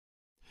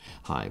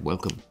Hi,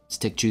 welcome. It's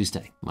Tech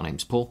Tuesday. My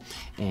name's Paul,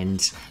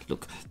 and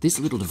look, this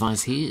little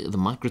device here, the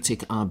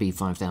MikroTik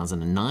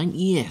RB5009,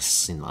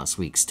 yes, in last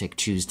week's Tech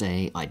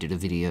Tuesday, I did a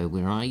video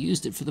where I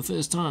used it for the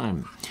first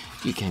time.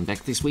 You came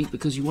back this week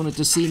because you wanted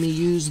to see me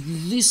use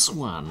this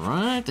one,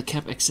 right? The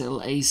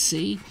CAPsMAN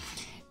AC.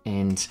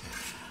 And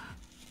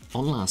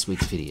on last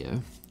week's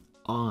video,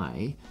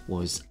 I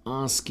was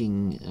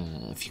asking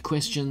a few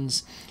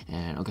questions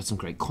and I got some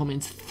great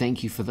comments.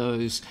 Thank you for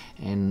those.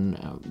 And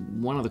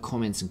one of the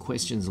comments and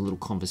questions, a little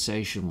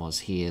conversation was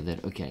here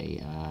that,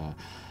 okay,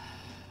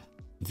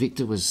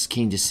 Victor was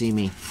keen to see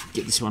me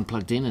get this one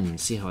plugged in and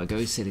see how I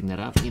go setting that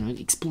up, you know,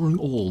 exploring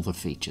all the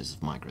features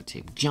of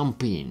MikroTik.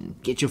 Jump in,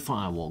 get your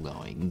firewall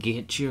going,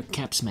 get your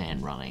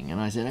CAPsMAN running.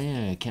 And I said,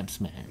 yeah,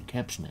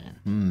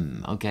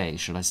 CAPsMAN. Okay,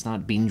 should I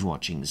start binge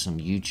watching some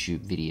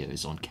YouTube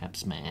videos on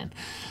CAPsMAN,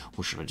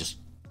 or should I just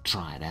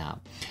try it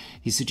out?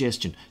 His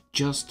suggestion,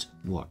 just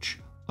watch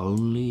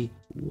only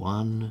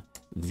one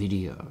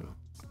video.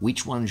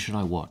 Which one should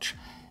I watch?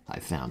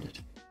 I found it.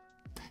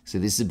 So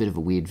this is a bit of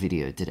a weird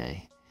video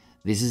today.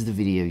 This is the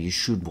video you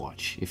should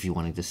watch if you're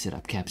wanting to set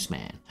up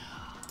CAPsMAN.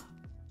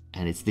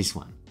 And it's this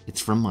one.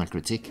 It's from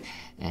MikroTik,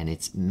 and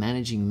it's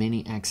managing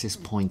many access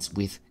points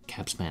with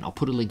CAPsMAN. I'll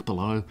put a link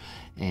below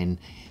and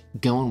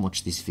go and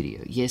watch this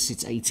video. Yes,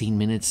 it's 18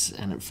 minutes,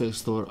 and at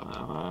first thought,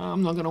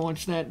 I'm not going to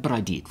watch that, but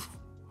I did.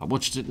 I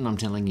watched it, and I'm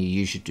telling you,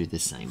 you should do the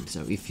same.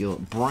 So if you're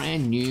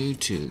brand new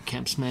to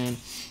CAPsMAN,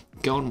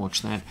 go and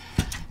watch that.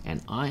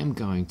 And I am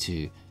going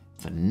to,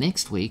 for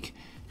next week,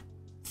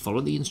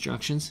 follow the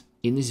instructions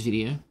in this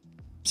video.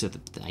 So the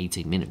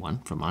 18-minute one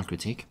from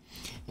MikroTik,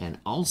 and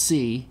I'll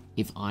see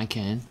if I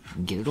can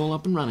get it all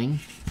up and running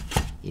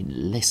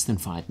in less than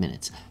 5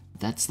 minutes.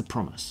 That's the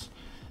promise.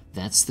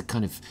 That's the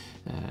kind of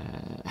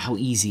how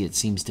easy it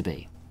seems to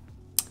be.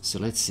 So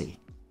let's see.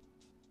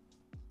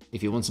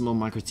 If you want some more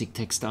MikroTik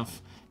tech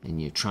stuff and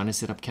you're trying to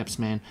set up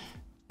CAPsMAN,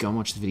 go and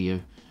watch the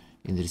video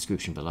in the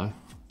description below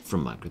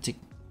from MikroTik.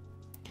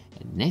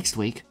 And next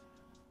week,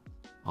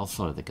 I'll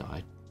follow the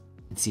guide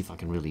and see if I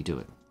can really do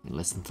it in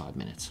less than 5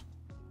 minutes.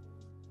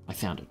 I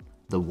found it,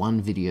 the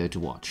one video to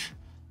watch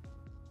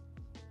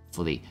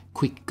for the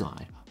quick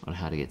guide on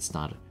how to get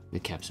started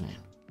with CAPsMAN.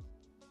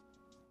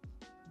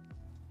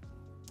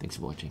 Thanks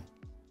for watching.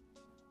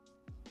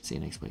 See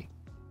you next week.